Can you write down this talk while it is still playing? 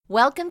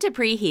Welcome to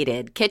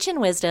Preheated, kitchen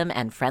wisdom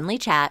and friendly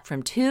chat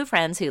from two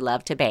friends who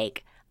love to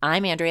bake.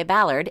 I'm Andrea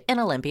Ballard in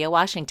Olympia,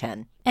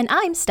 Washington. And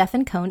I'm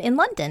Stefan Cohn in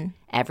London.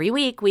 Every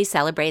week, we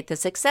celebrate the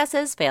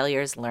successes,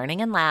 failures, learning,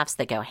 and laughs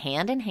that go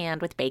hand in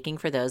hand with baking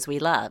for those we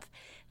love.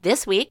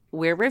 This week,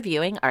 we're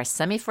reviewing our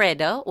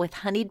semifreddo with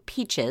honeyed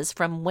peaches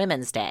from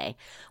Women's Day.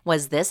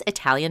 Was this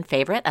Italian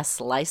favorite a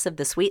slice of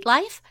the sweet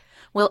life?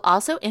 We'll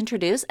also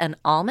introduce an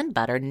almond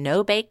butter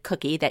no-bake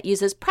cookie that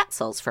uses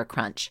pretzels for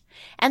crunch.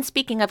 And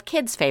speaking of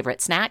kids'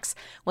 favorite snacks,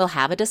 we'll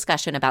have a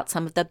discussion about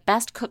some of the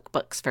best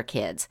cookbooks for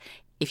kids.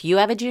 If you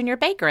have a junior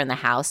baker in the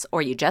house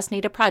or you just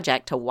need a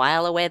project to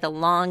while away the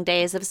long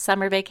days of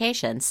summer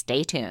vacation,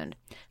 stay tuned.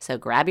 So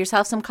grab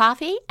yourself some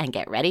coffee and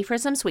get ready for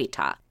some sweet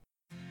talk.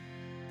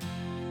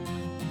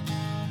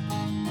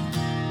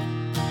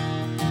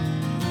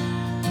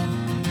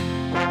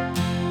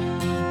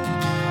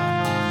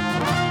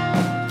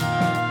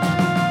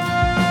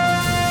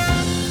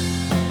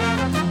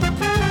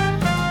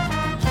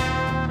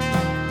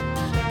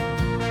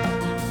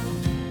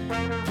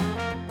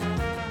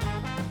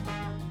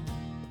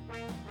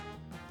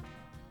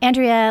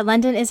 Andrea,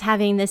 London is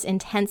having this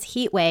intense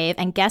heat wave,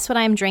 and guess what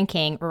I'm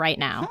drinking right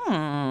now?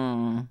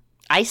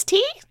 Iced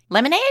tea?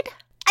 Lemonade?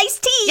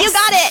 Iced tea! Yes. You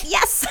got it!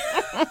 Yes!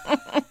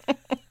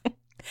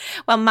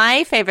 Well,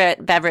 my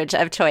favorite beverage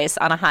of choice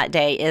on a hot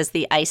day is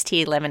the iced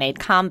tea lemonade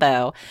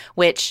combo,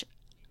 which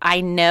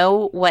I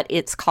know what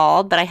it's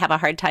called, but I have a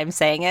hard time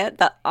saying it.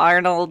 The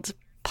Arnold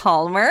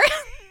Palmer.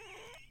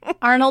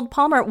 Arnold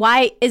Palmer.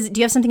 Do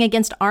you have something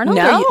against Arnold?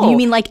 No. Or you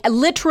mean like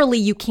literally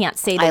you can't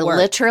say the word? I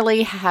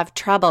literally have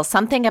trouble.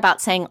 Something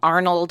about saying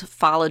Arnold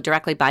followed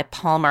directly by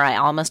Palmer. I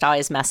almost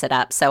always mess it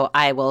up. So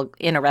I will,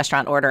 in a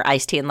restaurant, order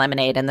iced tea and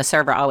lemonade, and the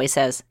server always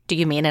says, "Do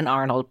you mean an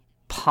Arnold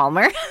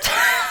Palmer?"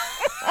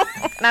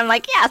 And I'm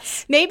like,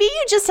 yes. Maybe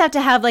you just have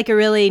to have like a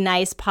really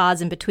nice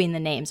pause in between the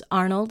names.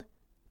 Arnold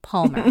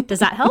Palmer. Does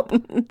that help?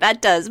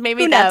 That does.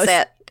 Maybe Who that's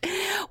knows?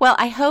 it. Well,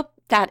 I hope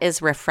that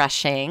is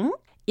refreshing.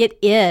 It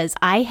is.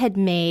 I had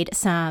made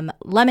some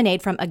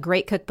lemonade from a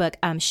great cookbook,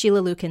 Sheila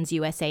Lukin's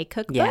USA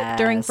cookbook,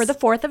 Yes. for the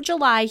 4th of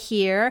July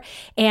here.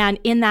 And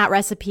in that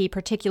recipe,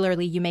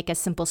 particularly, you make a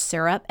simple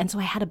syrup. And so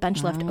I had a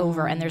bunch left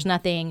over. And there's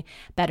nothing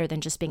better than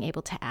just being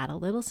able to add a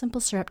little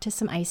simple syrup to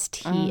some iced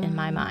tea in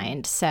my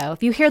mind. So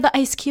if you hear the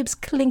ice cubes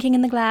clinking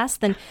in the glass,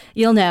 then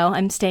you'll know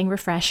I'm staying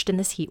refreshed in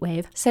this heat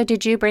wave. So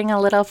did you bring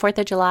a little 4th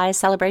of July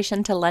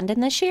celebration to London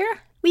this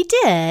year? We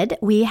did.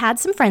 We had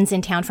some friends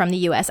in town from the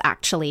U.S.,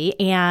 actually,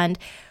 and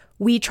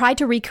we tried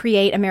to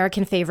recreate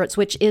American favorites,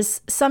 which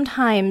is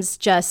sometimes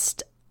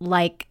just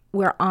like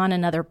we're on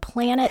another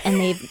planet, and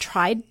they've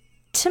tried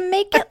to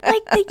make it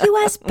like the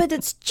U.S., but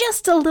it's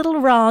just a little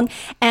wrong,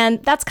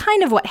 and that's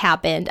kind of what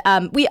happened.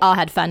 We all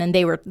had fun, and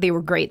they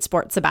were great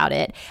sports about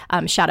it.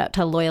 Shout out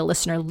to loyal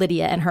listener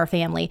Lydia and her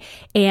family.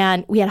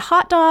 And we had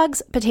hot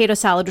dogs, potato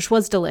salad, which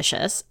was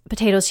delicious.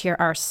 Potatoes here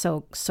are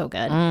so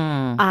good.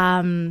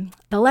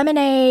 The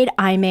lemonade,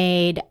 I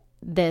made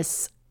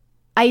this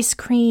ice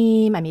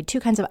cream. I made 2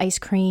 kinds of ice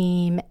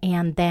cream,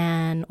 and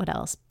then what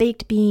else?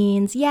 Baked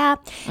beans. Yeah,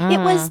 it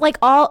was like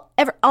all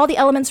the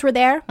elements were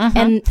there,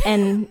 and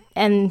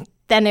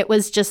then it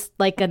was just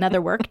like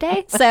another work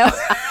day. So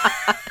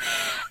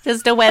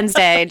Just a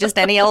Wednesday, just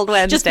any old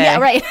Wednesday. yeah,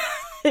 right.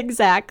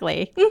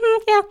 Exactly.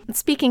 Yeah.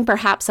 Speaking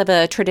perhaps of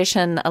a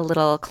tradition a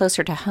little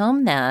closer to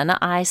home then,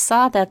 I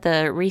saw that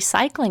the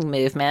recycling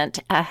movement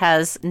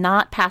has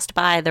not passed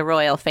by the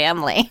royal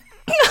family.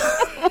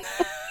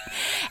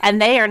 And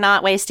they are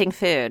not wasting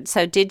food.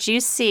 So did you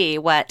see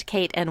what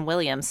Kate and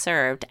William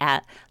served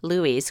at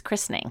Louis'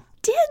 christening?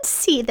 Did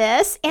see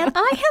this, and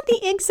I had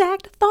the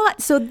exact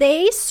thought. So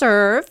they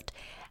served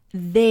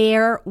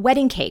their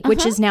wedding cake,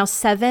 which is now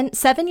seven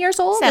years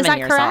old. 7 Is that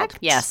years correct? old.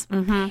 Yes.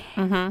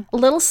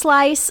 Little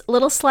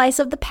slice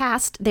of the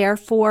past there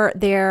for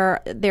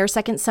their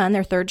second son,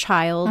 their third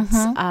child's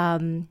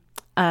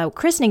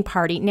christening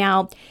party.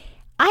 Now,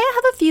 I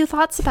have a few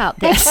thoughts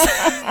about this.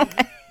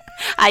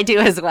 I do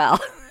as well.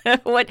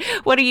 What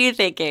are you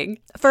thinking?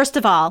 First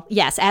of all,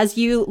 yes, as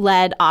you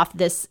led off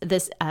this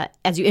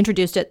as you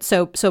introduced it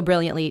so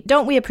brilliantly,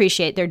 don't we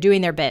appreciate they're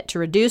doing their bit to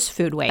reduce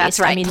food waste? That's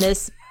right. I mean,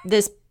 this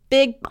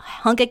big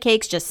hunk of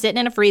cake's just sitting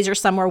in a freezer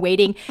somewhere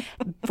waiting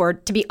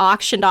to be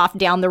auctioned off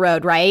down the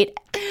road, right?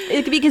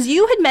 Because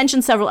you had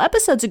mentioned several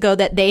episodes ago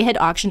that they had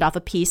auctioned off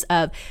a piece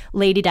of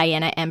Lady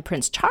Diana and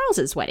Prince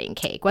Charles's wedding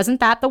cake. Wasn't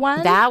that the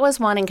one? That was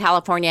one in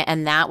California,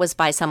 and that was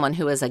by someone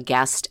who was a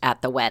guest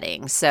at the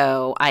wedding.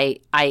 So I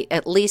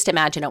at least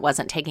imagine it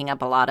wasn't taking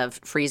up a lot of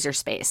freezer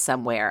space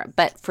somewhere.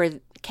 But for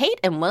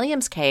Kate and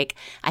William's cake,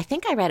 I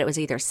think I read it was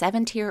either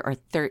 7 tier or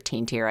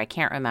 13 tier. I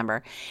can't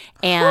remember.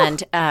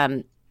 And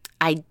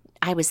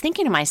I was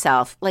thinking to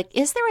myself, like,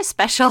 is there a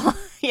special,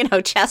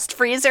 chest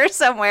freezer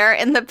somewhere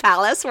in the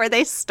palace where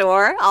they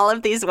store all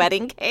of these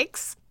wedding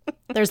cakes?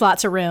 There's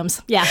lots of rooms.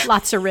 Yeah,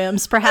 lots of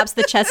rooms. Perhaps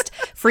the chest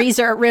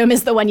freezer room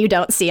is the one you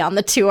don't see on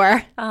the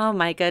tour. Oh,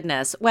 my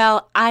goodness.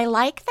 Well, I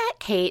like that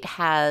Kate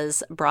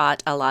has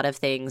brought a lot of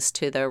things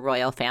to the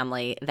royal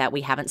family that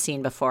we haven't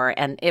seen before.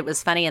 And it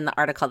was funny in the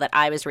article that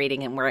I was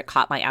reading and where it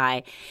caught my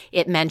eye,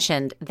 it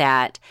mentioned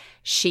that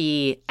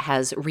she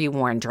has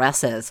reworn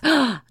dresses.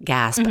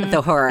 Gasp,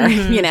 the horror,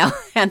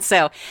 And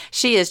so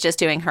she is just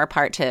doing her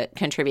part to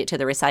contribute to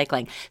the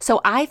recycling. So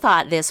I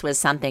thought this was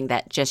something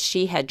that just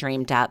she had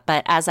dreamed up.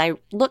 But as I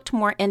looked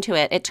more into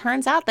it, it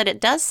turns out that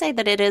it does say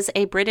that it is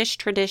a British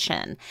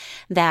tradition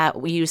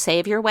that you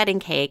save your wedding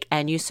cake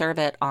and you serve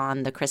it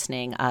on the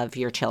christening of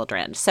your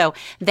children. So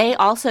they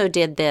also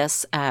did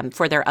this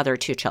for their other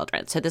two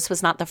children. So this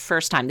was not the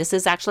first time. This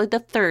is actually the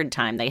third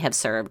time they have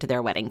served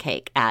their wedding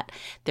cake at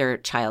their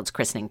child's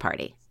christening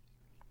party.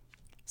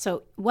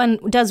 So one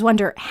does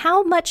wonder,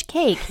 how much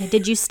cake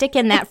did you stick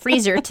in that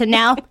freezer to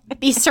now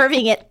be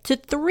serving it to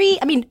three,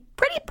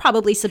 pretty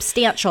probably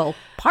substantial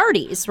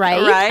parties,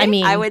 right?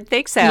 Right. I would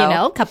think so.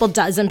 A couple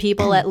dozen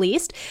people at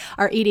least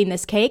are eating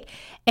this cake.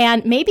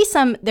 And maybe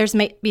there's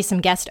some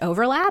guest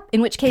overlap,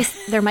 in which case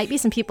there might be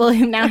some people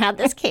who now had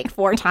this cake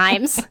 4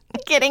 times,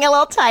 getting a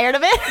little tired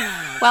of it.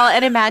 Well,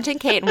 and imagine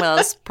Kate and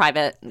Will's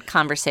private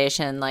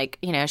conversation, like,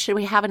 should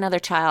we have another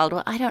child?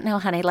 Well, I don't know,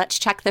 honey. Let's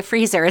check the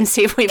freezer and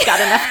see if we've got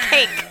enough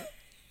cake.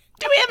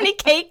 Do we have any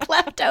cake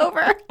left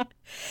over?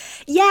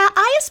 Yeah,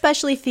 I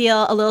especially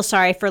feel a little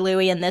sorry for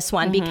Louis in this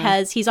one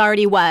because he's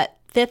already,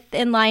 5th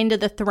in line to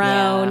the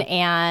throne,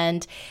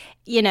 and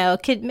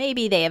could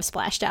maybe they have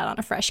splashed out on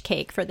a fresh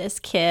cake for this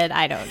kid?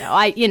 I don't know.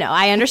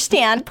 I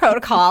understand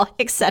protocol,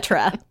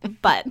 etc.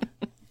 But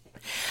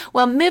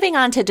well, moving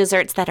on to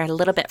desserts that are a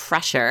little bit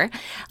fresher,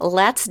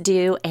 let's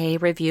do a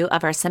review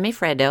of our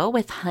semifreddo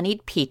with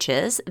honeyed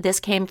peaches.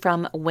 This came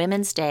from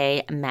Women's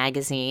Day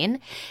magazine.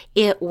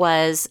 It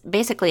was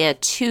basically a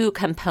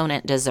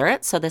 2-component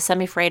dessert. So the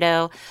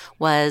semifreddo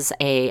was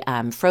a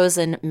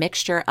frozen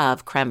mixture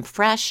of creme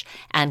fraiche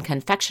and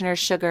confectioner's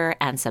sugar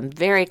and some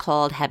very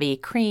cold heavy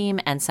cream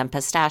and some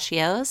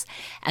pistachios.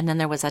 And then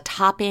there was a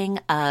topping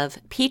of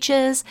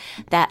peaches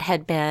that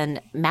had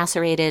been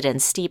macerated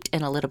and steeped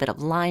in a little bit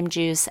of lime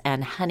juice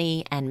and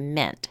honey and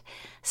mint.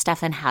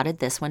 Stefan, how did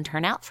this one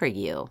turn out for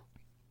you?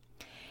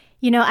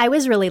 I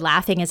was really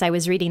laughing as I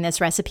was reading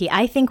this recipe.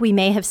 I think we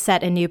may have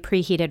set a new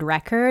preheated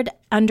record.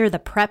 Under the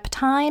prep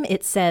time,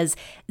 it says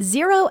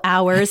 0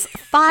 hours,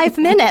 5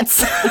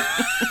 minutes.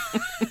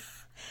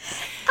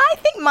 I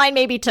think mine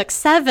maybe took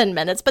 7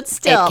 minutes, but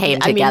still, it came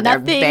together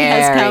nothing very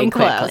has come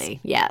quickly. Close.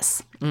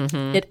 Yes.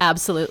 Mm-hmm. It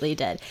absolutely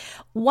did.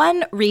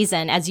 One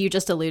reason, as you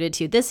just alluded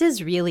to, this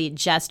is really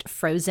just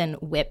frozen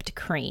whipped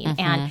cream. Mm-hmm.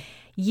 And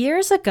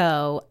years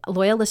ago,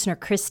 loyal listener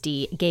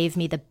Christy gave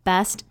me the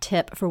best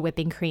tip for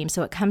whipping cream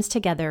so it comes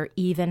together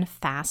even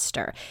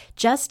faster.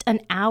 Just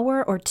an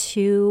hour or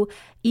 2,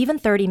 even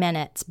 30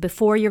 minutes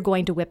before you're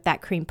going to whip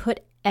that cream,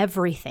 put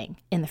everything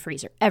in the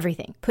freezer.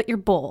 Everything. Put your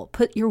bowl,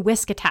 put your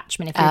whisk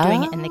attachment if you're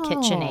doing it in the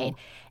KitchenAid.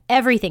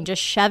 Everything.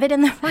 Just shove it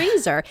in the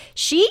freezer.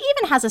 She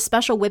even has a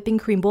special whipping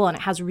cream bowl, and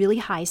it has really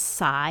high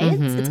sides.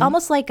 Mm-hmm. It's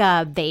almost like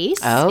a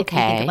vase. Okay. If you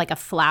think of like a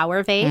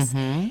flower vase.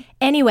 Mm-hmm.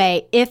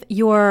 Anyway, if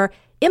your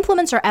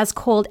implements are as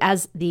cold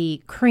as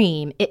the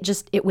cream,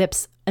 it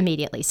whips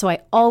immediately. So I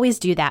always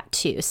do that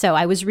too. So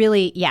I was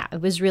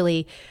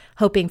really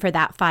hoping for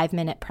that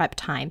 5-minute prep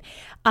time.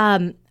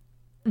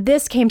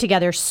 This came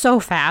together so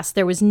fast.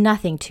 There was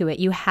nothing to it.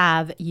 You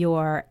have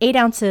your 8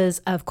 ounces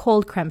of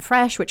cold creme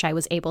fraiche, which I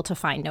was able to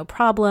find no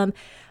problem,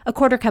 a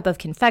 1/4 cup of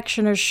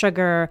confectioner's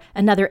sugar,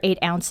 another 8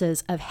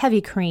 ounces of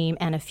heavy cream,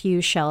 and a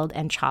few shelled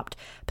and chopped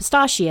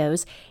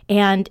pistachios.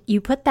 And you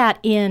put that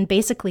in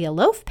basically a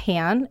loaf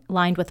pan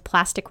lined with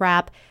plastic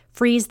wrap,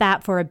 freeze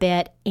that for a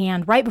bit,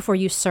 and right before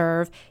you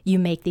serve, you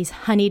make these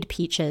honeyed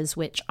peaches,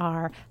 which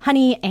are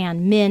honey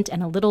and mint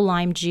and a little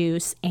lime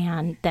juice,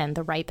 and then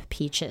the ripe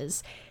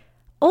peaches.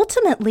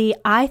 Ultimately,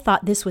 I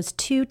thought this was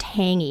too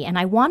tangy, and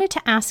I wanted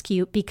to ask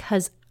you,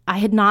 because I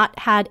had not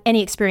had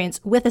any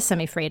experience with a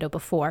semifreddo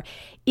before,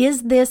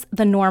 is this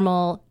the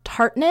normal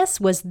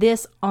tartness? Was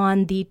this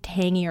on the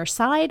tangier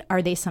side?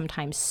 Are they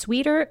sometimes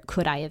sweeter?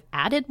 Could I have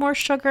added more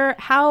sugar?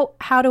 How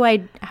do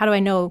I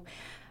know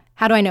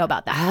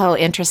about that? Oh,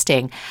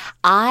 interesting.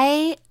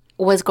 I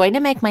was going to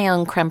make my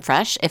own creme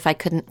fraiche if I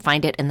couldn't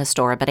find it in the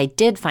store, but I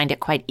did find it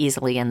quite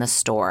easily in the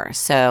store.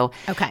 So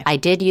I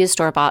did use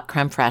store-bought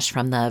creme fraiche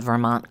from the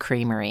Vermont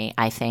Creamery,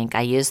 I think.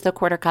 I used the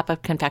 1/4 cup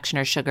of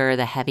confectioner's sugar,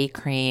 the heavy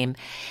cream,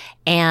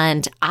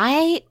 and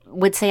I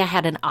would say I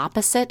had an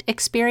opposite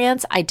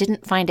experience. I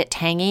didn't find it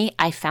tangy.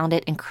 I found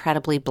it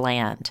incredibly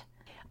bland.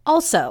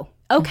 Also,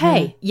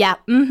 okay. Yeah.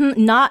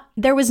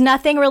 There was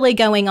nothing really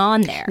going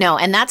on there. No,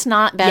 and that's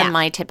not been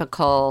my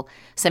typical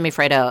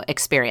semifreddo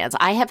experience.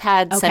 I have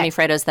had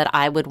semifreddos that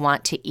I would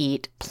want to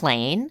eat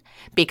plain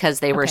because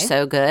they were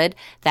so good.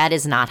 That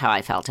is not how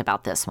I felt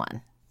about this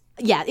one.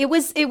 Yeah, it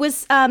was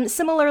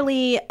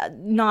similarly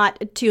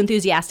not too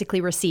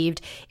enthusiastically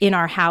received in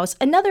our house.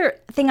 Another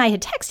thing I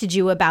had texted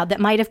you about that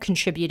might have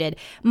contributed,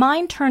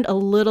 mine turned a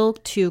little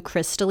too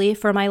crystally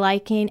for my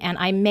liking, and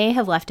I may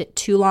have left it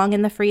too long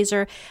in the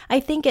freezer. I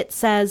think it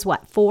says,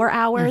 4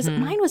 hours?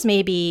 Mine was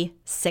maybe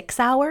 6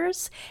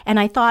 hours, and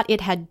I thought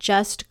it had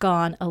just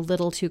gone a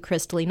little too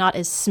crystally, not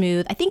as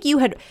smooth. I think you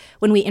had,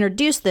 when we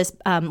introduced this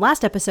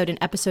last episode, in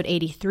episode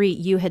 83,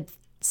 you had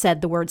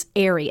said the words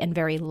airy and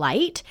very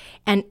light,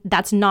 and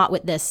that's not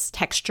what this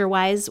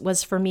texture-wise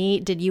was for me.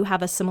 Did you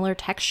have a similar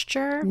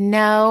texture?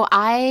 No,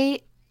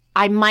 I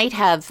might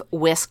have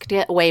whisked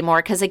it way more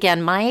because,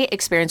 again, my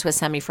experience with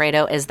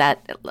semifreddo is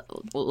that,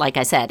 like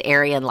I said,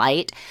 airy and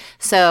light.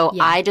 So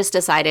I just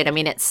decided,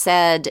 it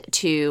said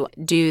to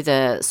do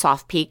the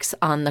soft peaks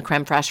on the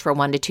creme fraiche for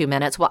 1 to 2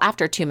 minutes. Well,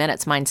 after 2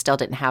 minutes, mine still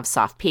didn't have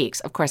soft peaks.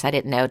 Of course, I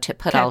didn't know to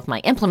put all of my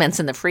implements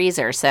in the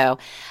freezer. So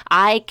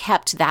I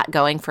kept that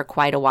going for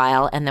quite a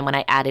while. And then when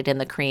I added in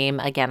the cream,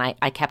 again,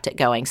 I kept it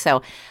going.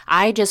 So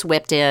I just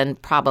whipped in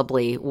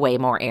probably way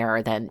more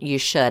air than you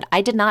should.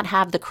 I did not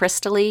have the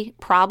crystally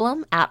problem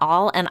at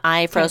all, and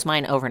I froze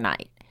mine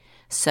overnight.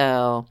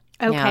 So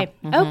okay.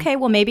 Okay,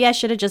 well, maybe I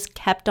should have just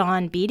kept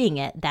on beating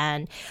it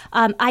then.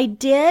 I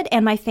did,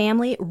 and my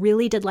family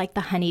really did like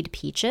the honeyed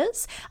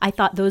peaches. I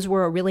thought those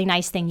were a really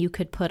nice thing you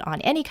could put on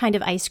any kind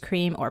of ice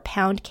cream or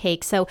pound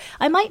cake, so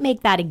I might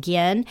make that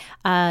again.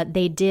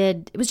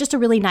 It was just a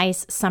really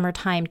nice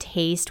summertime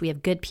taste. We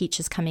have good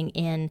peaches coming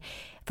in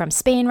from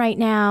Spain right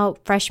now,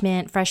 fresh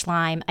mint, fresh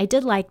lime. I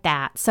did like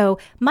that, so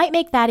might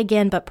make that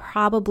again, but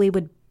probably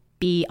would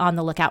be on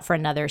the lookout for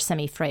another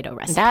semifreddo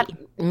recipe. That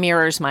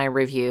mirrors my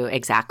review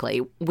exactly.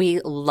 We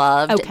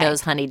loved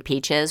those honeyed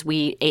peaches.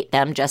 We ate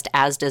them just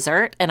as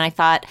dessert, and I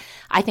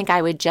think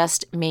I would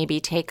just maybe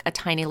take a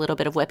tiny little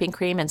bit of whipping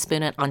cream and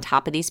spoon it on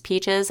top of these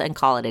peaches and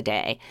call it a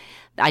day.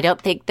 I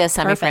don't think the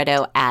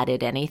semifreddo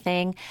added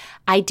anything.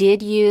 I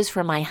did use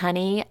for my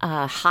honey,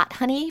 hot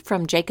honey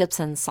from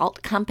Jacobson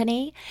Salt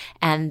Company,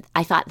 and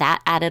I thought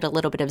that added a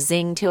little bit of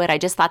zing to it. I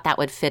just thought that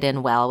would fit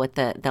in well with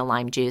the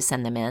lime juice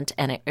and the mint,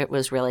 and it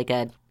was really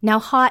good. Now,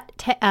 hot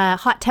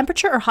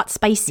temperature or hot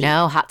spicy?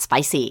 No, hot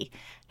spicy.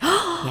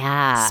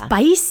 Yeah.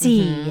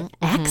 Spicy.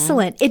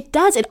 Excellent. It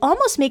does. It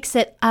almost makes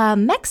it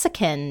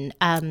Mexican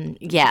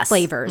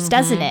flavors,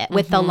 doesn't it?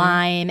 With the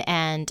lime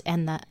and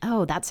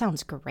that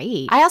sounds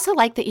great. I also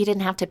like that you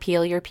didn't have to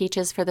peel your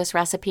peaches for this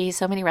recipe.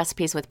 So many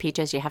recipes with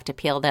peaches, you have to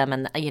peel them.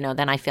 And,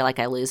 then I feel like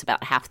I lose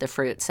about half the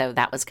fruit. So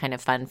that was kind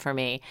of fun for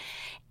me.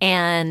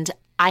 And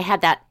I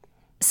had that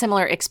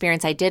similar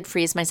experience. I did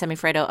freeze my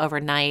semifreddo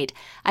overnight.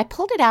 I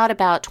pulled it out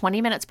about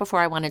 20 minutes before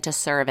I wanted to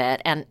serve it.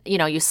 And,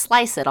 you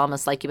slice it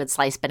almost like you would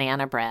slice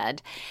banana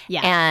bread.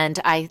 Yeah. And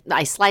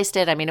I sliced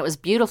it. It was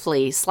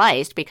beautifully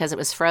sliced because it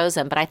was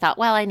frozen. But I thought,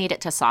 well, I need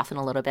it to soften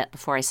a little bit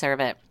before I serve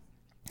it.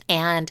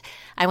 And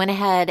I went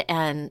ahead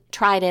and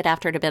tried it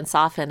after it had been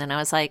softened. And I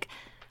was like,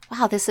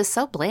 wow, this is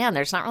so bland.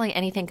 There's not really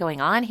anything going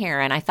on here.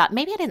 And I thought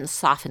maybe I didn't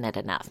soften it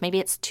enough. Maybe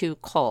it's too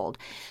cold.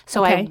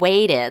 So I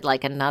waited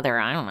like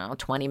another,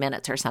 20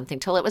 minutes or something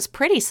till it was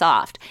pretty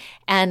soft.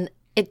 And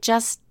it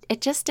just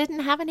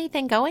didn't have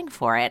anything going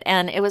for it.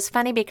 And it was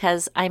funny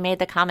because I made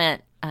the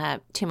comment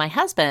to my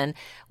husband,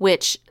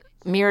 which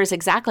mirrors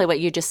exactly what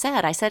you just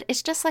said. I said,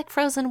 it's just like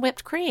frozen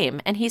whipped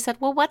cream. And he said,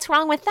 well, what's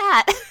wrong with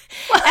that?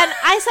 And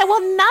I said,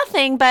 well,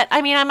 nothing. But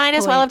I might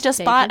as well have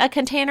just bought a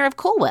container of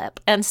Cool Whip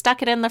and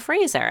stuck it in the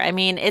freezer.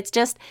 It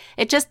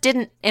just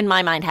didn't, in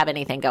my mind, have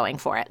anything going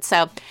for it.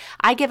 So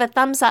I give a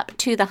thumbs up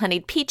to the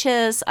honeyed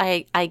peaches.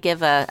 I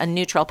give a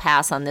neutral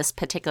pass on this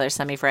particular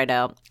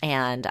semifreddo.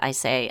 And I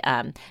say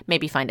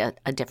maybe find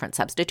a different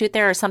substitute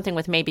there, or something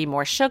with maybe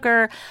more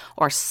sugar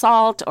or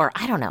salt, or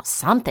I don't know,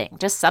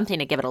 just something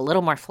to give it a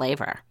little more flavor.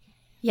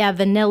 Yeah,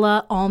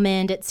 vanilla,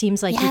 almond. It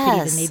seems like you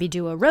could even maybe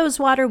do a rose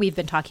water. We've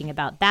been talking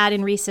about that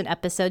in recent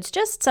episodes.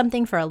 Just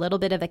something for a little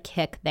bit of a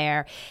kick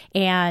there.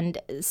 And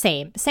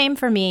same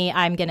for me.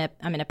 I'm gonna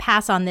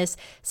pass on this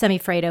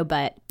semifreddo,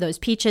 but those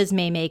peaches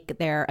may make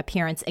their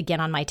appearance again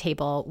on my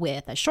table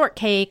with a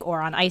shortcake or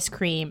on ice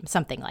cream,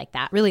 something like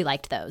that. Really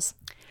liked those.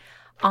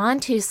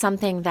 On to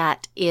something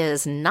that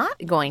is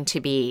not going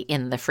to be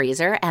in the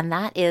freezer, and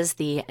that is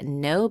the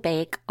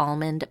no-bake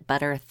almond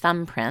butter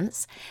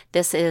thumbprints.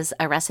 This is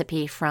a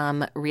recipe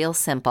from Real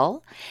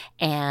Simple,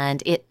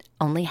 and it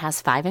only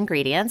has 5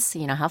 ingredients.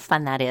 You know how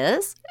fun that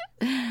is.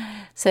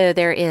 So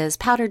there is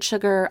powdered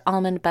sugar,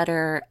 almond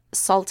butter,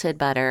 salted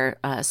butter,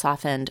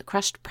 softened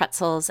crushed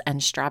pretzels,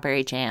 and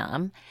strawberry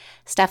jam.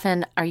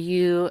 Stefan, are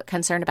you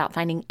concerned about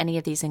finding any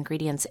of these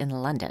ingredients in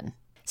London?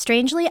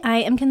 Strangely, I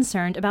am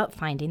concerned about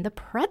finding the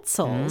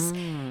pretzels.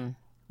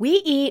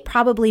 We eat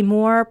probably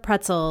more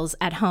pretzels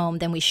at home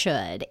than we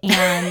should.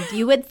 And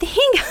you would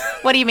think...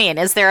 What do you mean?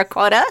 Is there a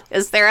quota?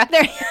 Is there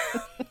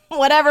a...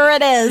 Whatever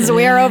it is,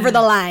 we're over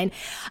the line.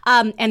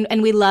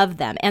 And we love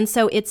them. And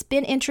so it's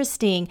been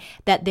interesting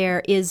that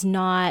there is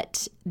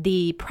not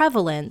the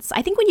prevalence.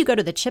 I think when you go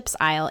to the chips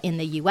aisle in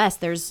the U.S.,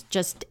 there's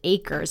just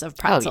acres of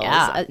pretzels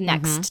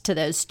next to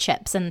those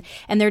chips. And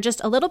they're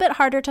just a little bit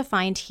harder to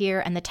find here.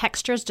 And the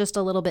texture is just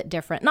a little bit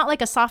different. Not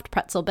like a soft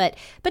pretzel, but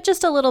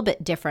just a little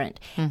bit different.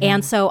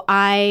 And so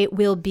I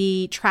will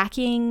be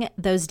tracking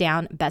those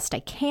down best I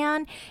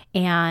can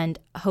and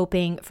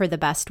hoping for the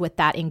best with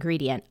that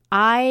ingredient.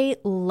 I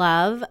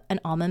love an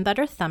almond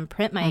butter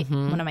thumbprint.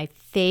 One of my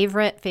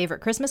favorite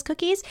Christmas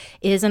cookies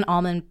is an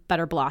almond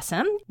butter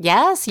blossom.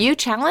 Yes, you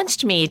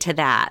challenged me to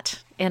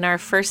that in our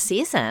first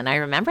season. I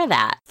remember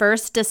that.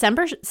 First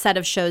December set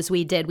of shows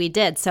we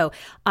did. So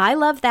I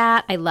love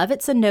that. I love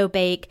It's a No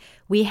Bake.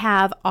 We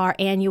have our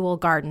annual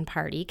garden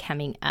party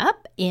coming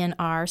up in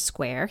our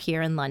square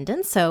here in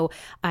London. So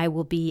I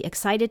will be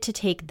excited to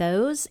take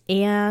those.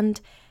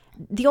 And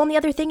the only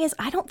other thing is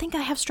I don't think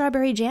I have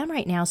strawberry jam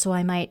right now, so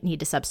I might need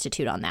to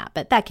substitute on that.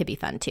 But that could be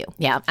fun, too.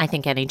 Yeah, I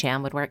think any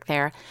jam would work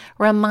there.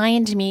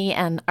 Remind me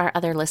and our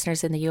other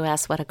listeners in the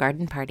U.S. what a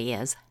garden party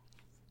is.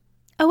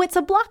 Oh, it's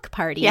a block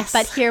party. Yes.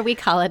 But here we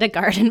call it a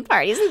garden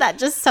party. Isn't that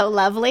just so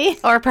lovely?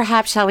 Or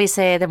perhaps, shall we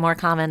say, the more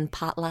common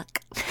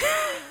potluck?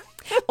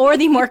 Or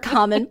the more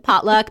common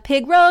potluck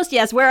pig roast.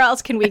 Yes, where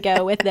else can we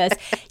go with this?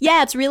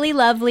 Yeah, it's really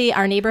lovely.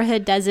 Our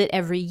neighborhood does it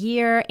every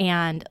year.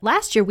 And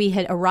last year we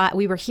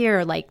were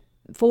here like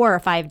 4 or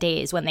 5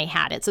 days when they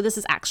had it. So this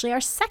is actually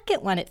our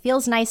second one. It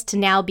feels nice to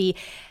now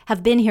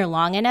have been here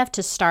long enough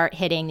to start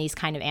hitting these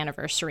kind of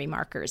anniversary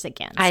markers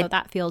again. So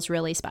that feels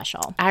really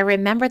special. I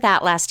remember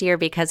that last year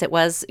because it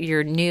was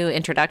your new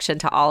introduction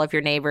to all of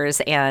your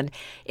neighbors, and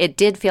it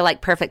did feel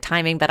like perfect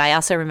timing. But I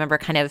also remember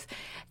kind of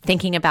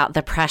thinking about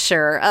the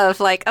pressure of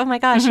like, oh my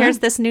gosh, here's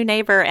this new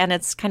neighbor, and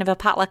it's kind of a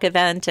potluck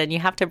event, and you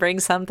have to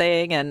bring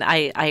something. And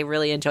I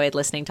really enjoyed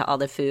listening to all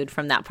the food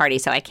from that party.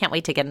 So I can't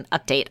wait to get an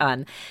update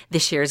on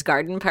this year's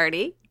garden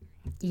party.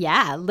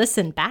 Yeah,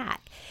 listen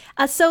back.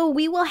 So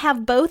we will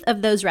have both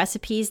of those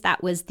recipes.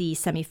 That was the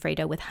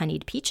semifreddo with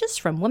honeyed peaches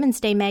from Women's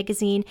Day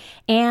magazine,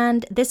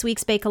 and this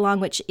week's Bake Along,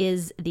 which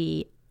is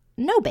the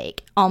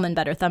no-bake almond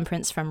butter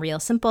thumbprints from Real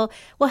Simple.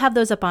 We'll have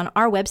those up on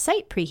our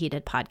website,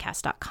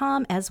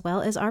 preheatedpodcast.com, as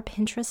well as our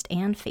Pinterest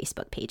and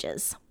Facebook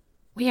pages.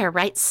 We are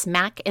right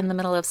smack in the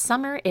middle of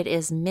summer. It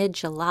is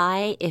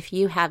mid-July. If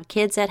you have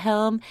kids at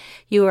home,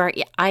 you are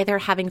either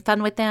having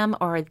fun with them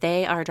or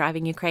they are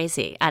driving you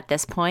crazy at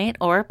this point,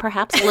 or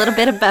perhaps a little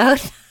bit of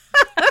both.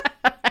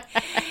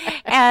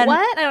 And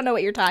what? I don't know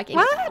what you're talking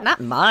about.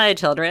 Not my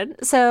children.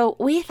 So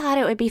we thought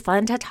it would be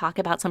fun to talk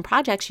about some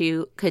projects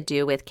you could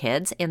do with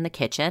kids in the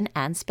kitchen,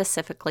 and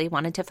specifically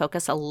wanted to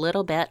focus a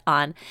little bit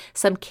on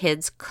some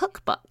kids'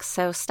 cookbooks.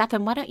 So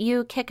Stefan, why don't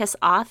you kick us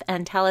off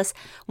and tell us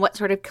what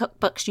sort of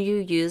cookbooks you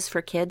use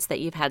for kids that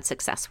you've had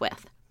success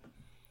with?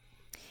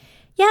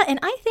 Yeah, and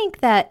I think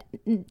that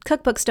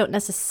cookbooks don't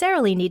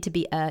necessarily need to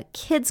be a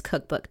kid's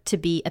cookbook to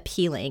be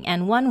appealing.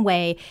 And one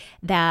way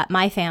that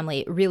my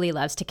family really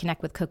loves to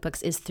connect with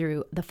cookbooks is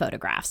through the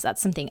photographs.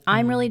 That's something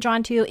I'm really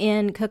drawn to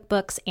in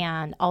cookbooks.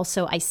 And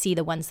also I see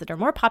the ones that are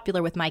more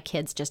popular with my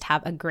kids just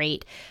have a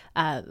great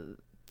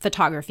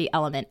photography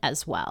element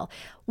as well.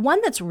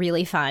 One that's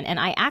really fun, and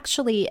I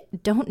actually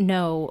don't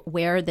know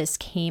where this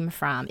came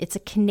from. It's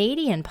a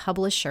Canadian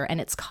publisher, and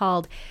it's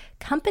called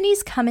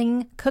Company's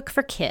Coming Cook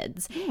for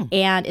Kids.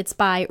 And it's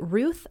by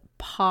Ruth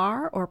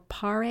Parr or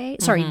Pare,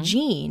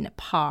 Jean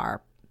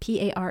Parr,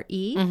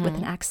 P-A-R-E with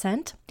an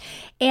accent.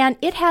 And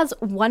it has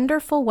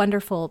wonderful,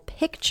 wonderful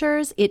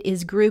pictures. It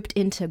is grouped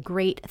into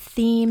great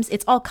themes.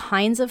 It's all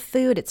kinds of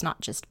food. It's not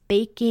just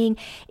baking.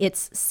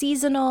 It's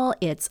seasonal.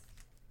 It's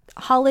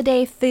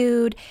holiday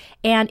food,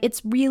 and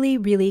it's really,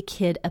 really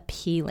kid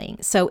appealing.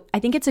 So I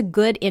think it's a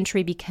good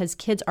entry because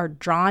kids are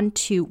drawn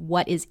to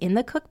what is in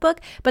the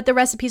cookbook, but the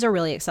recipes are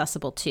really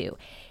accessible too.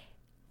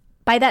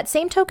 By that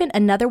same token,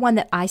 another one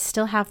that I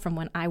still have from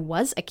when I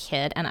was a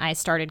kid and I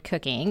started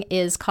cooking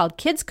is called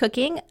Kids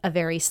Cooking, a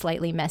very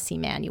slightly messy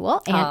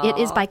manual, and it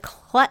is by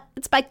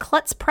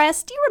Klutz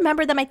Press. Do you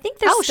remember them? I think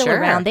they're still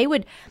around.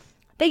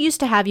 They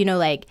used to have,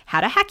 like how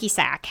to hacky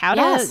sack, how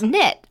to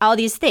knit, all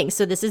these things.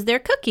 So this is their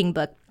cooking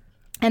book.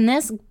 And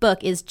this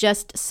book is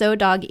just so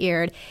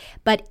dog-eared,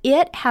 but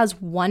it has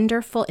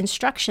wonderful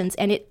instructions,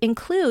 and it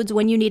includes,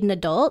 when you need an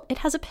adult, it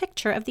has a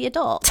picture of the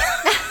adult.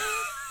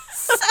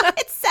 So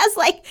it says,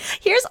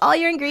 here's all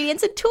your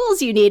ingredients and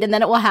tools you need, and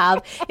then it will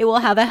have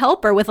a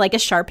helper with a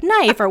sharp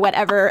knife or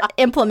whatever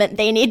implement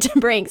they need to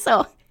bring.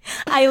 So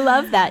I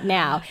love that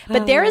now.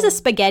 But there is a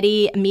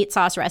spaghetti meat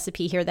sauce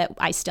recipe here that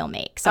I still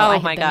make. So I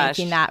have been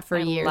making that for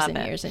years and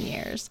years and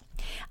years.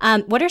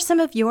 What are some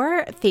of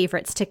your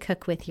favorites to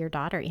cook with your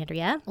daughter,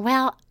 Andrea?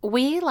 Well,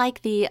 we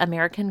like the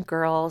American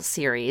Girl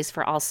series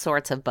for all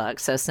sorts of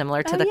books. So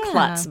similar to the yeah.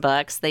 Klutz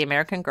books, the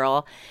American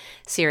Girl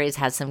series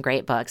has some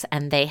great books.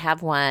 And they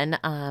have one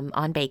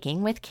on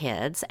baking with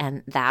kids.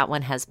 And that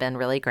one has been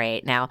really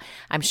great. Now,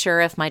 I'm sure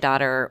if my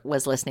daughter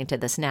was listening to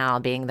this now,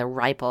 being the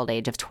ripe old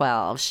age of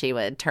 12, she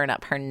would turn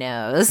up her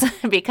nose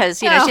because,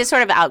 she's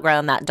sort of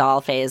outgrown that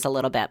doll phase a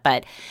little bit.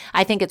 But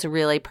I think it's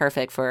really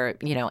perfect for,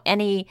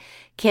 any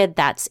kid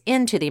that's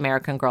into the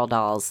American Girl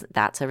dolls.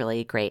 That's a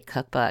really great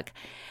cookbook.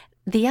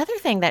 The other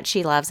thing that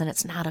she loves, and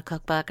it's not a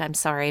cookbook, I'm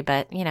sorry,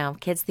 but,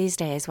 kids these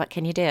days, what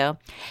can you do?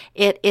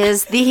 It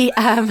is the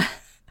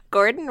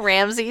Gordon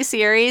Ramsay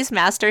series,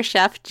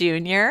 MasterChef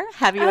Junior.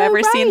 Have you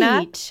ever seen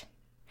that?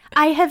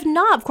 I have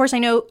not. Of course, I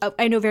know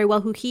very well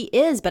who he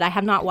is, but I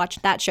have not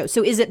watched that show.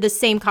 So is it the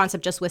same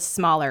concept, just with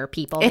smaller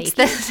people It's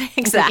baking?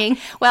 Exactly.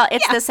 Well,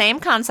 it's the same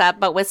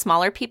concept, but with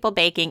smaller people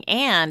baking.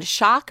 And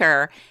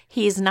shocker,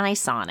 he's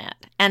nice on it.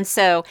 And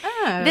so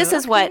this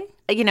is what,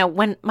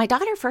 when my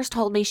daughter first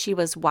told me she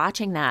was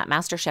watching that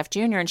MasterChef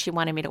Junior and she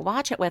wanted me to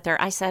watch it with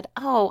her, I said,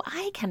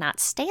 I cannot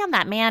stand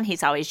that man.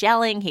 He's always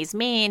yelling. He's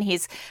mean.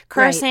 He's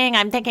cursing. Right.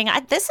 I'm thinking,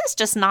 this is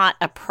just not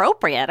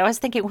appropriate. I was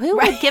thinking, who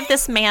would give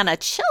this man a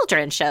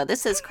children's show?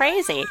 This is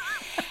crazy.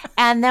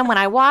 And then when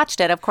I watched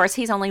it, of course,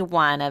 he's only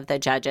one of the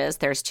judges.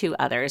 There's two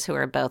others who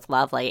are both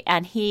lovely.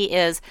 And he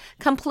is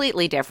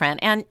completely different.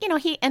 And,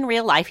 he in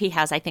real life, he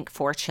has, I think,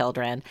 4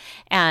 children.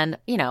 And,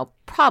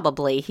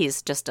 probably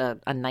he's just a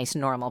nice,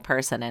 normal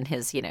person, and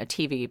his,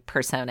 TV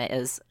persona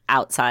is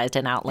outsized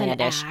and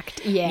outlandish. An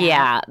act. Yeah.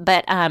 Yeah.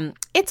 But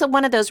it's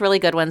one of those really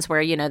good ones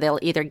where, they'll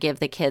either give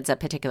the kids a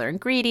particular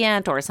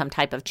ingredient or some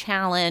type of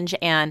challenge,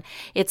 and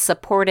it's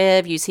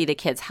supportive. You see the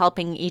kids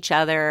helping each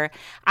other.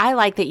 I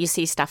like that you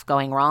see stuff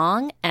going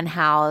wrong and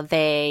how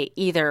they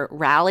either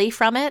rally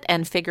from it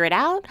and figure it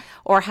out,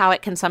 or how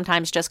it can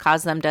sometimes just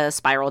cause them to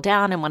spiral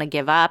down and want to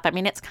give up. I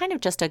mean, it's kind of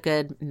just a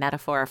good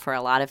metaphor for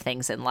a lot of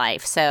things in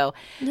life. So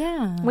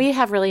yeah, we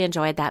have really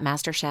enjoyed that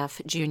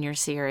MasterChef Junior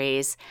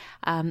series.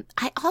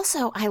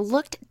 I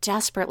looked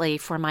desperately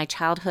for my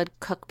childhood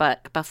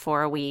cookbook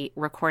before we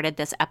recorded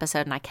this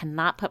episode, and I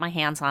cannot put my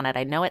hands on it.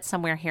 I know it's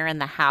somewhere here in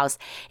the house.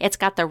 It's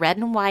got the red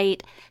and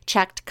white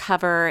checked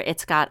cover.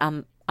 It's got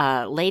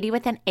a lady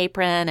with an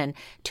apron and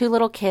 2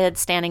 little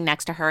kids standing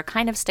next to her,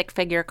 kind of stick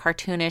figure,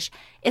 cartoonish.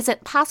 Is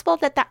it possible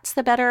that that's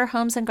the Better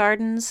Homes and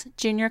Gardens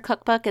Junior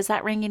cookbook? Is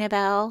that ringing a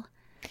bell?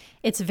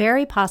 It's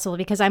very possible,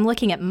 because I'm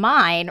looking at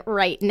mine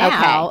right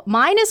now. Okay.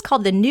 Mine is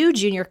called the New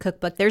Junior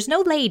Cookbook. There's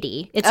no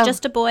lady. It's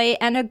just a boy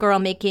and a girl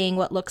making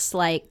what looks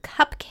like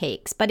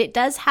cupcakes. But it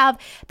does have,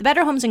 the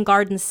Better Homes and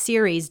Gardens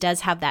series does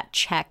have that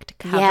checked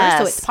cover. Yes.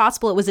 So it's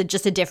possible it was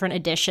just a different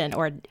edition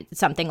or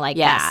something like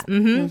that.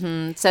 Mm-hmm.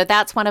 Mm-hmm. So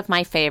that's one of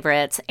my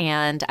favorites.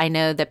 And I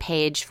know the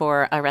page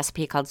for a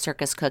recipe called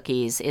Circus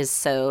Cookies is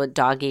so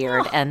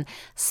dog-eared and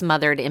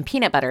smothered in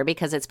peanut butter,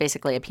 because it's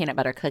basically a peanut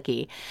butter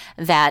cookie,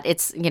 that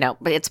it's,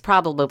 but it's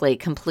probably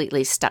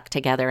completely stuck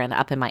together and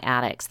up in my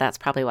attic. So that's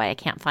probably why I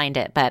can't find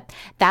it. But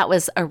that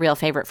was a real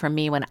favorite for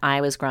me when I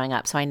was growing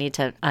up. So I need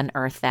to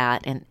unearth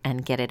that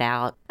and get it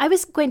out. I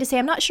was going to say,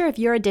 I'm not sure if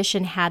your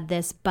edition had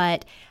this,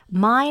 but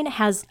mine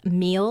has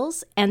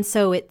meals. And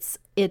so it's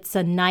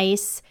a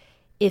nice,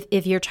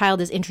 if your child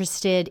is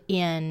interested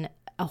in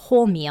a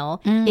whole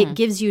meal, it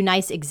gives you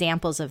nice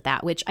examples of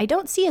that, which I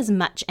don't see as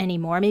much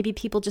anymore. Maybe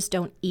people just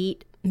don't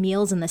eat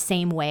meals in the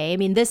same way. I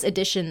mean, this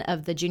edition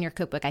of the Junior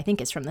Cookbook, I think,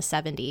 is from the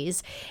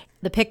 70s.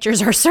 The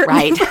pictures are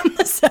certainly from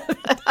the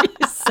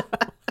 70s. So.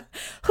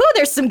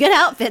 There's some good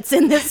outfits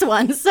in this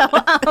one. So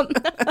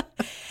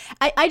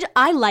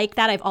I like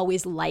that. I've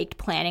always liked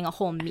planning a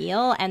whole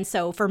meal. And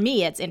so for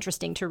me, it's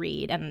interesting to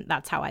read. And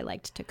that's how I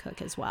liked to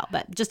cook as well.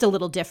 But just a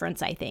little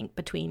difference, I think,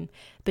 between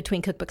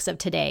cookbooks of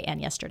today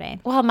and yesterday.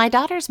 Well, my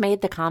daughter's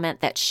made the comment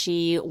that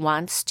she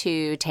wants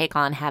to take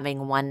on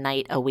having one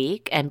night a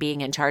week and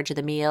being in charge of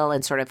the meal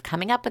and sort of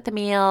coming up with the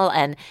meal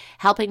and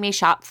helping me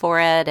shop for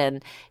it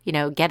and,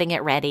 getting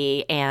it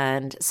ready.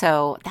 And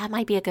so that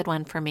might be a good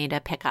one for me to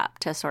pick up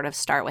to sort of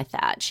start with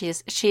that.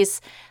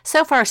 She's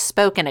so far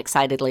spoken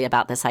excitedly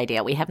about this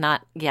idea. We have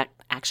not yet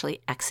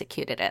actually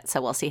executed it,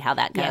 so we'll see how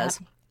that goes.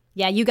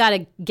 Yeah, you got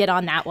to get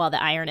on that while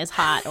the iron is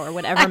hot, or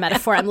whatever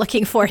metaphor I'm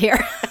looking for here.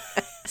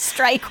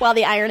 Strike while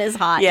the iron is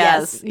hot.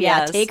 Yes.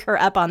 Yeah, take her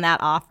up on that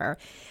offer.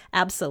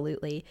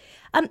 Absolutely.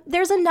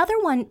 There's another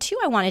one, too,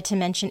 I wanted to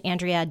mention,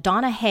 Andrea,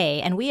 Donna Hay.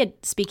 And we had,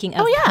 speaking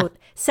of both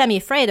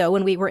semifreddo,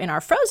 when we were in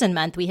our Frozen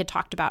month, we had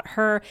talked about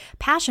her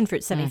passion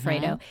fruit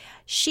semifreddo. Mm-hmm.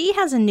 She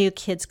has a new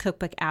kids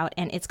cookbook out,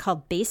 and it's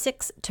called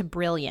Basics to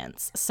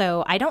Brilliance.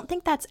 So I don't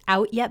think that's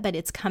out yet, but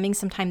it's coming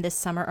sometime this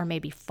summer or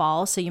maybe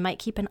fall. So you might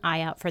keep an eye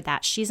out for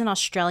that. She's an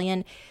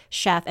Australian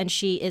chef, and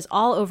she is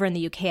all over in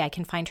the UK. I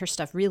can find her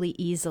stuff really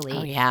easily.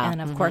 Oh, yeah.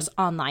 And, of course,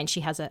 online,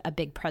 she has a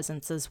big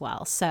presence as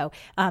well. So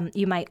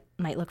you might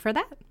look for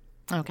that.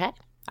 Okay,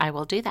 I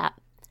will do that.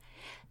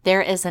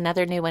 There is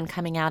another new one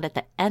coming out at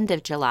the end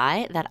of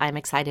July that I'm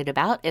excited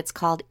about. It's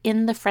called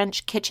In the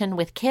French Kitchen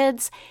with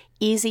Kids,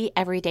 easy,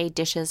 everyday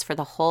dishes for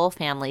the whole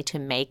family to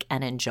make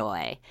and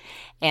enjoy.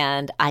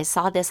 And I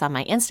saw this on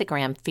my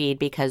Instagram feed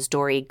because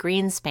Dory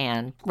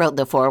Greenspan wrote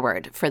the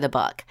foreword for the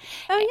book.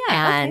 Oh,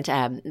 yeah.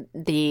 And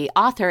the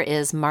author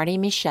is Marty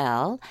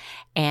Michel,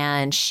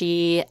 and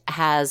she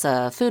has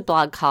a food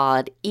blog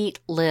called Eat,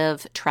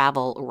 Live,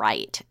 Travel,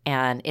 Right.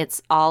 And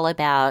it's all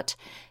about,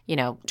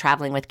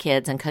 traveling with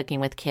kids and cooking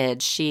with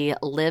kids. She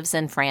lives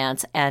in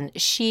France, and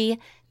she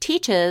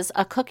teaches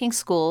a cooking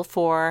school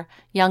for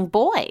young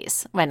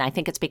boys. And I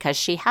think it's because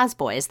she has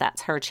boys,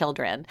 that's her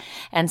children.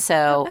 And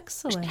so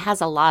excellent. She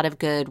has a lot of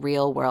good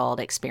real world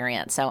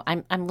experience. So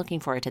I'm looking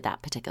forward to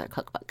that particular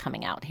cookbook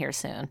coming out here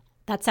soon.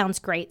 That sounds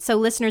great. So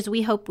listeners,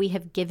 we hope we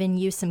have given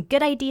you some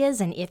good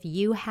ideas. And if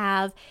you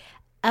have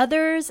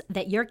others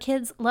that your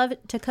kids love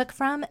to cook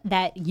from,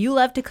 that you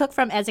love to cook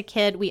from as a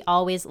kid, we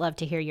always love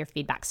to hear your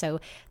feedback.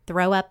 So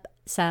throw up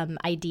some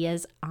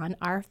ideas on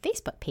our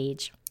Facebook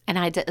page. And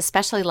I'd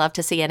especially love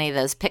to see any of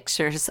those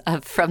pictures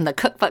from the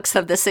cookbooks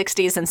of the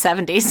 60s and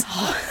 70s.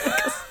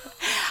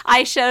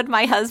 I showed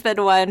my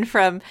husband one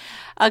from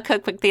a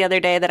cookbook the other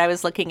day that I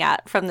was looking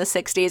at from the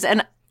 60s,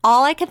 and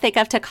all I could think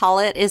of to call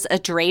it is a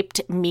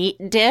draped meat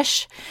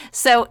dish.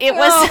 So it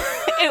was,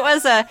 it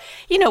was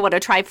what a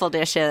trifle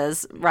dish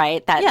is,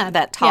 right?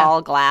 That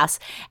tall glass.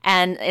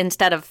 And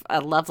instead of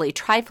a lovely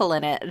trifle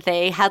in it,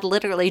 they had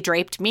literally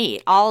draped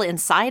meat all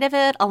inside of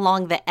it,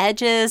 along the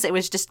edges. It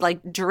was just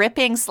like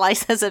dripping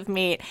slices of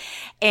meat.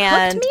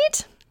 And cooked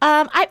meat?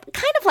 I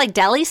kind of like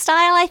deli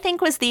style, I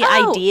think, was the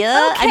idea.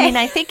 Okay. I mean,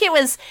 I think it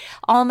was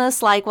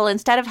almost like, well,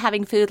 instead of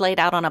having food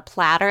laid out on a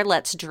platter,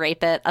 let's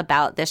drape it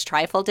about this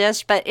trifle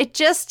dish. But it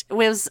just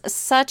was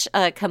such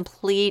a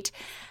complete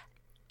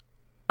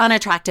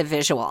unattractive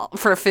visual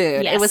for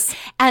food. Yes. It was,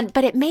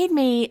 but it made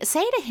me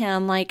say to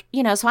him, like,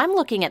 so I'm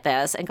looking at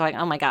this and going,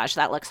 oh my gosh,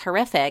 that looks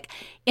horrific.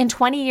 In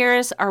 20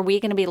 years, are we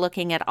going to be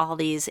looking at all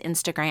these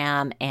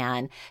Instagram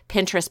and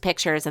Pinterest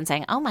pictures and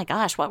saying, oh my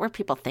gosh, what were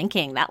people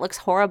thinking? That looks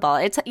horrible.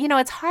 It's,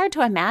 it's hard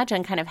to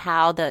imagine kind of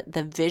how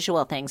the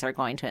visual things are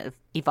going to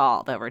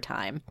evolve over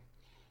time.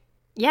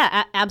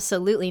 Yeah,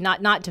 absolutely.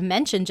 Not to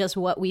mention just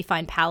what we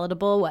find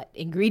palatable, what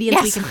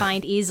ingredients we can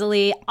find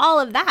easily,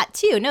 all of that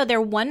too. No,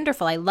 they're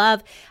wonderful. I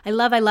love.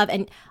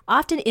 And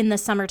often in the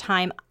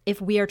summertime, if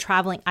we are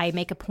traveling, I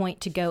make a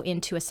point to go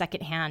into a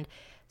secondhand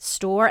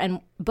store and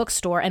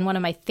bookstore, and one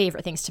of my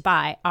favorite things to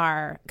buy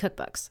are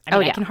cookbooks.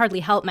 I can hardly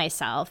help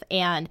myself,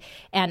 and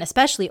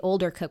especially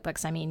older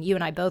cookbooks. I mean, you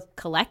and I both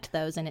collect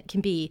those, and it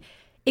can be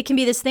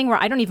this thing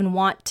where I don't even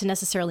want to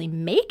necessarily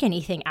make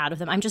anything out of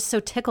them. I'm just so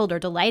tickled or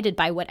delighted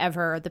by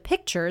whatever the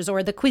pictures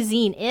or the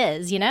cuisine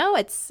is,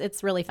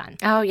 It's really fun.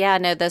 Oh, yeah.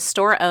 No, the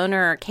store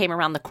owner came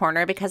around the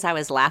corner because I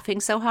was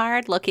laughing so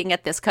hard looking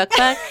at this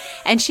cookbook.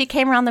 And she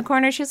came around the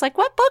corner. She was like,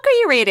 what book are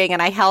you reading?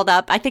 And I held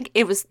up, I think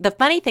it was, the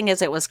funny thing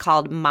is it was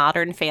called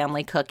Modern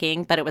Family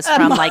Cooking, but it was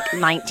from like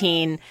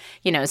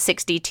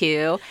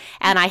 1962.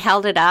 And I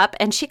held it up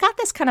and she got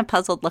this kind of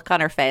puzzled look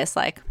on her face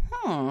like,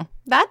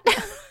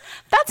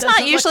 That's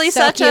not usually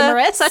such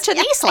a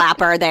knee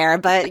slapper there,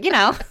 but,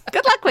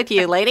 good luck with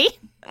you, lady.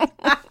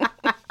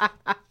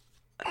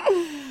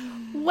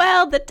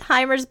 Well, the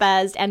timer's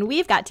buzzed, and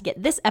we've got to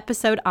get this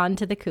episode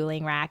onto the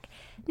cooling rack.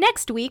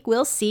 Next week,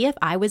 we'll see if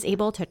I was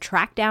able to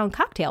track down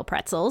cocktail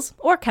pretzels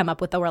or come up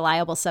with a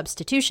reliable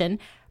substitution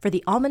for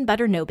the almond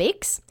butter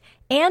no-bakes.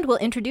 And we'll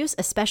introduce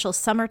a special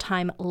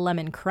summertime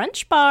lemon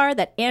crunch bar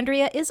that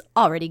Andrea is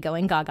already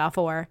going gaga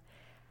for.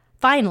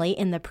 Finally,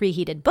 in the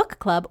Preheated Book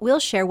Club, we'll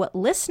share what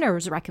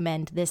listeners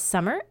recommend this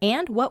summer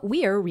and what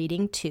we're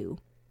reading too.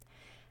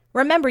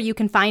 Remember, you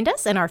can find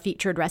us and our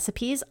featured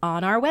recipes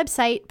on our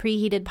website,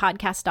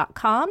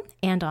 preheatedpodcast.com,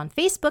 and on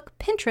Facebook,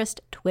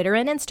 Pinterest, Twitter,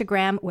 and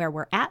Instagram, where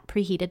we're at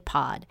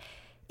PreheatedPod.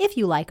 If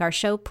you like our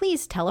show,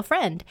 please tell a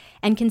friend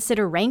and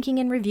consider ranking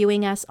and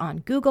reviewing us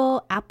on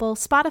Google, Apple,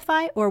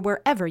 Spotify, or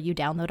wherever you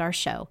download our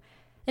show.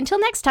 Until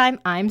next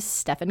time, I'm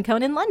Stefan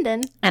Cohn in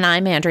London. And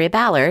I'm Andrea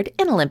Ballard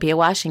in Olympia,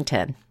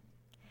 Washington.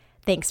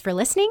 Thanks for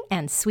listening,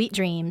 and sweet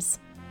dreams.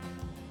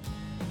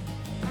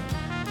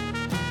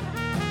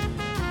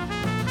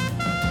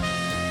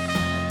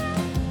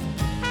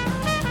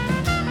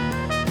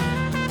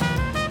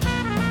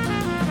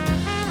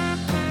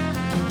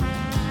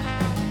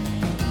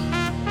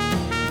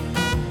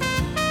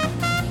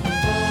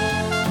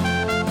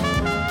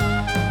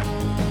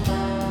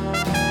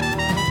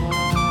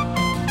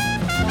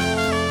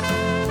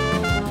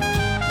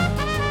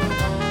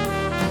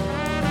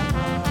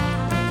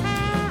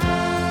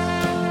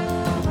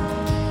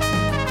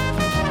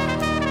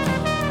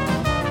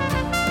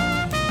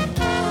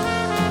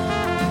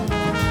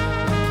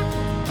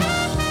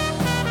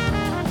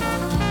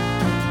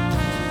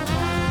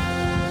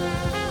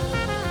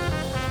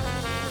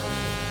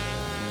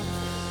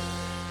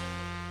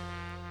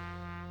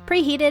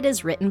 Preheated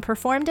is written,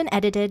 performed, and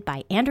edited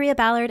by Andrea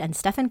Ballard and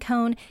Stefan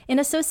Cohn in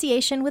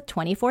association with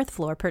 24th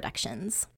Floor Productions.